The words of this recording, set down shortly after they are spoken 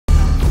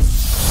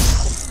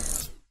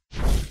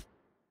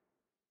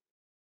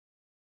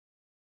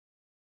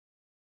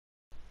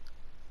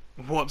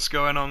What's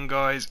going on,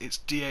 guys? It's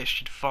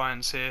DHG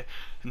Defiance here,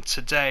 and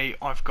today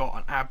I've got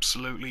an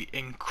absolutely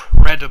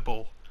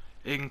incredible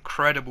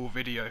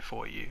video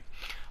for you.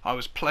 I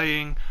was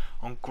playing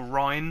on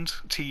Grind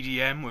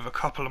TDM with a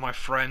couple of my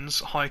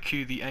friends,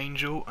 Haiku the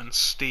Angel and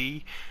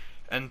Stee,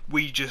 and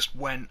we just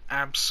went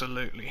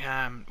absolutely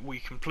ham. We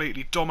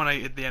completely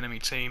dominated the enemy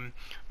team,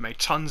 made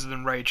tons of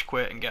them rage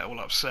quit and get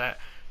all upset.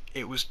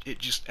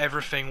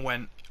 Everything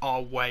went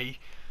our way.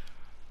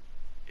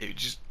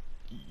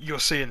 You'll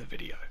see in the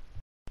video.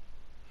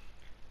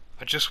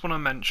 I just want to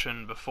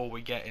mention before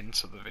we get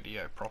into the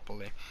video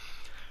properly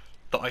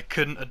that I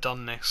couldn't have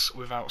done this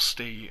without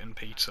Stee and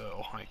Peter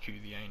or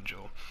Haiku the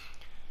Angel.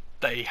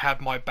 They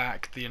had my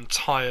back the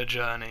entire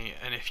journey,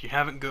 and if you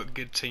haven't got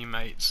good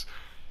teammates,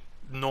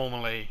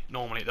 normally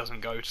it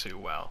doesn't go too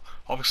well.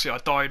 Obviously I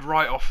died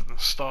right off at the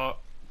start,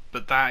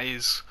 but that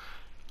is,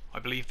 I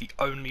believe, the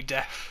only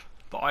death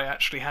that I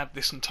actually had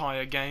this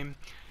entire game.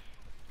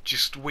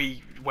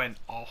 We went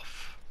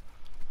off.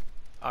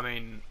 I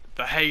mean,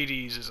 the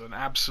Hades is an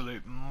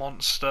absolute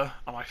monster,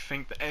 and I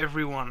think that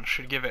everyone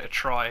should give it a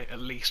try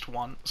at least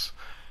once,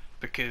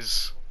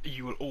 because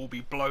you will all be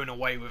blown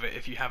away with it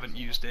if you haven't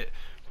used it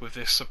with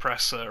this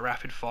suppressor,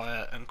 rapid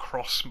fire and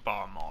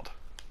crossbar mod.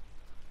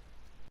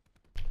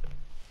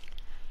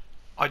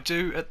 I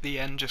do at the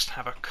end just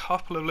have a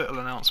couple of little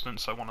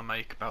announcements I want to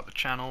make about the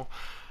channel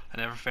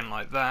and everything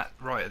like that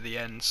right at the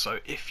end, so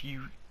if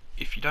you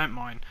don't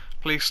mind,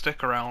 please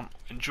stick around,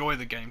 enjoy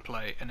the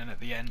gameplay, and then at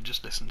the end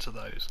just listen to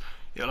those.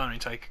 It'll only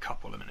take a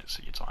couple of minutes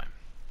of your time.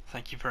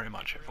 Thank you very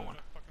much, everyone.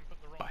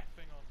 Bye.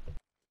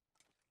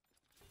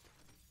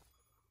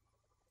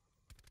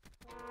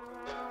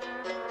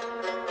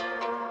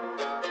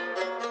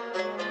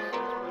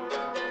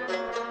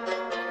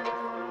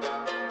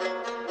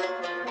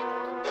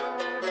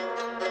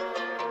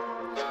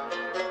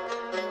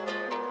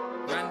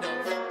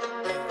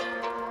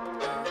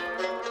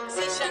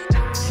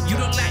 You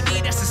don't like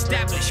me, that's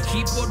established.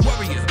 Keyboard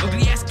warrior,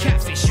 ugly ass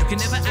catfish. You can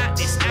never act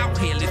this out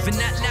here, living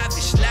that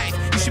lavish life.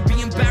 You should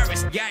be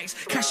embarrassed,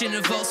 yikes. Cash in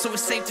the vault, so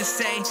it's safe to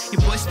say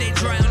your boys stay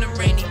dry on the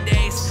rainy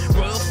days.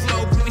 Royal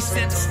flow, put me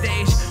center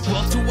stage.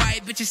 Walk to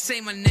white, bitches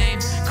say my name.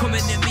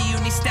 Coming at me, you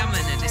need stamina.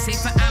 This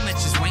ain't for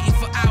amateurs, waiting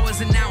for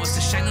hours and hours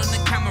to shine on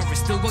the camera.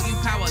 Still got you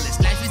powerless.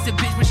 Life is a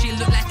bitch, but she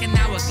look like an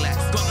hourglass.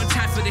 Got no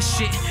time for this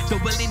shit.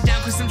 Doubling down,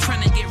 cause I'm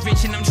trying to get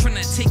rich and I'm trying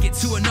to take it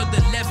to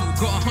another level.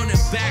 Got 100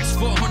 bags,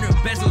 400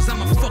 bezels.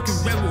 I'm a fucking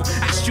rebel.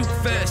 I shoot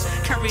first,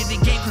 carry the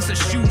game cause the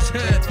shoes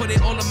hurt. Put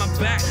it all on my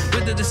back,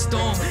 weather the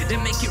storm,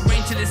 then make it rain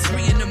till it's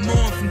 3 in the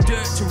morning. From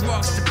dirt to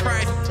rocks to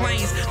private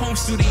planes, home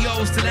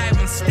studios to live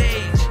on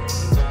stage.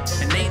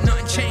 And ain't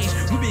nothing changed,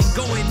 we've been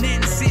going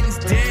in since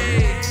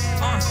day.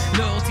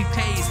 Loyalty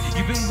pays,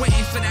 you've been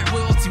waiting for that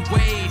royalty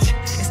wage.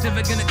 It's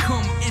never gonna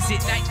come, is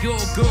it? Like your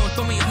girl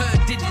told me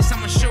her digits,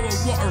 I'ma show her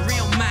what a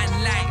real man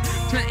like.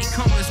 Plenty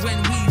commas when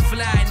we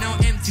fly, no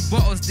empty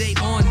bottles day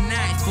or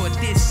night. For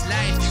this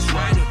life, just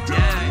ride or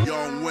die.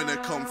 Young winner,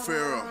 come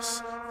fear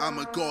us. I'm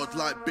a god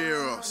like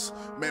Beerus.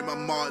 Make my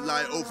mark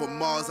like over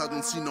Mars, I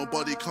don't see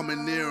nobody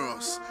coming near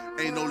us.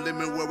 Ain't no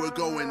limit where we're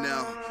going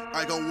now.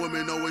 I got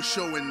women always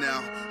showing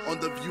now. On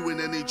the view in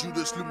any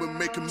Judas Lumen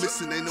make a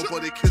missing, ain't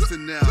nobody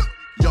kissing now.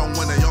 Young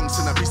winner, young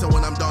sinner, peace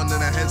when I'm done,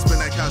 then a head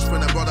spinner, cash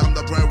spinner, brother, I'm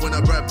the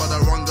breadwinner, bread, but I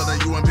run, got a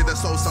UMP, the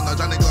soul son, a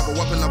Johnny Glover,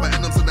 weapon lover,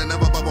 enemy, so they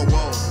never bubble,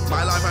 whoa.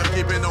 My life, I'm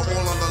keeping it all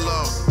on the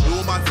low.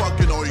 Who am I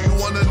fucking, or you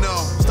wanna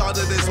know?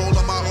 Started this all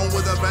on my own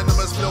with a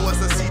venomous flow,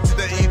 as the C to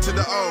the E to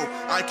the O.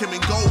 I came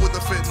in gold with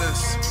the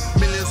fitness.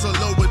 Millions are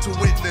low with to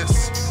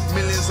witness.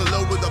 Millions are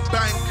low with the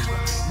bank.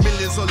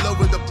 Millions are low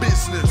with the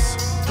business.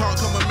 Can't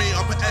come with me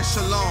up an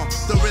echelon.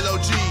 The real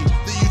OG,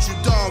 the YouTube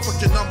dog,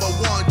 fucking number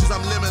one, cause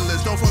I'm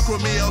limitless. Don't fuck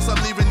with me, else I'm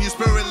leaving you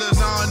spiritless.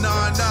 Nah.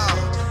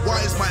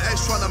 Why is my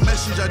ex trying to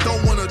message? I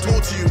don't wanna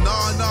talk to you.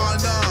 Nah.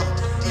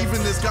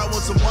 Even this guy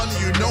wants some money,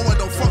 you know I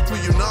don't fuck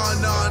with you. Nah.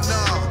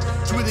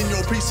 Tweeting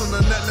your piece on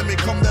the net, let me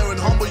come there and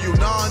humble you.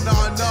 Nah.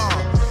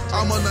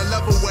 I'm on a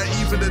level where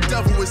even the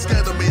devil is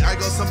scared of me. I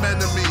got some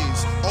enemies.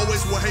 Always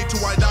will hate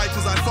till I die,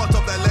 cause I fucked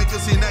up that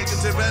legacy,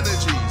 negative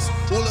energies.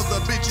 All of the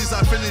bitches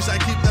I finish, I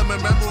keep them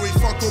in memory.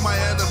 Fuck all my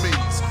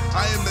enemies.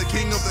 I am the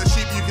king of the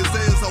sheep, you can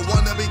say it's a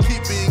wannabe,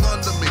 keep being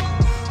under me.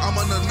 I'm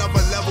on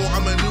another level,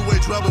 I'm a new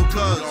age rebel,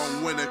 cause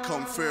young winner,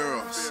 come fear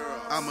us.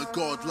 I'm a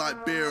god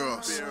like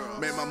Beerus.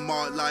 Make my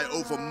mark like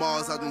over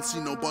Mars, I don't see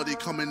nobody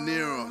coming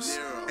near us.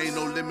 Ain't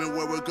no limit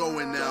where we're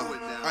going now.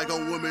 I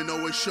got women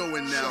always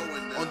showing now.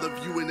 On the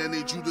view in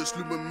any Judas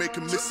Lumen make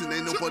a missing,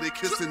 ain't nobody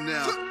kissing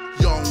now.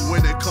 Young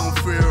winner, come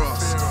fear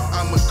us.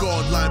 I'm a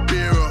god like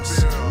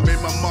Beerus. Make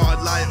my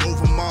mark like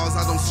over Mars,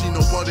 I don't see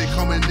nobody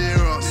coming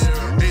near us.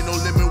 Ain't no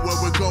limit where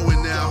we're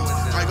going now.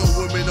 I got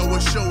women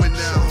always showing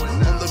now.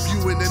 On the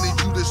view in any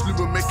Judas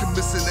Lumen make a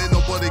missing, ain't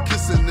nobody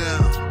kissing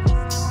now.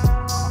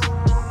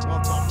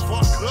 What the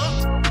fuck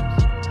up?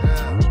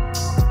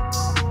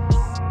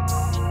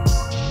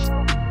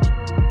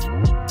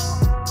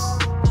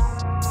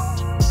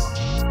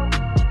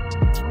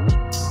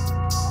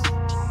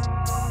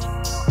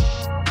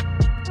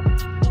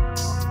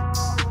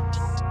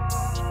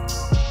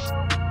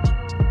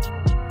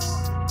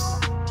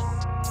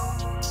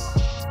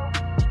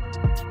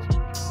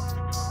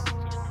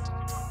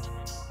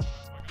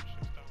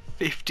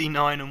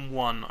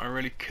 59-1. I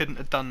really couldn't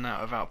have done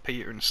that without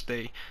Peter and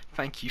Steve.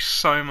 Thank you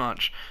so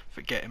much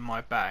for getting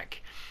my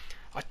back.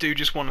 I do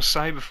just want to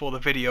say before the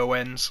video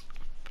ends,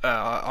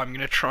 I'm going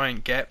to try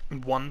and get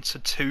 1 to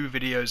 2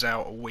 videos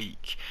out a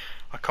week.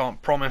 I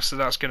can't promise that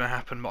that's going to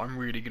happen, but I'm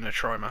really going to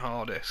try my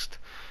hardest.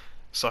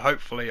 So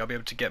hopefully I'll be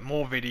able to get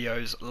more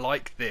videos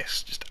like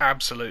this, just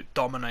absolute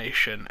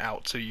domination,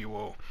 out to you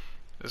all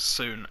as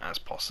soon as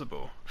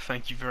possible.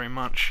 Thank you very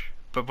much.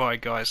 Bye bye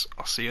guys,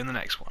 I'll see you in the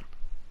next one.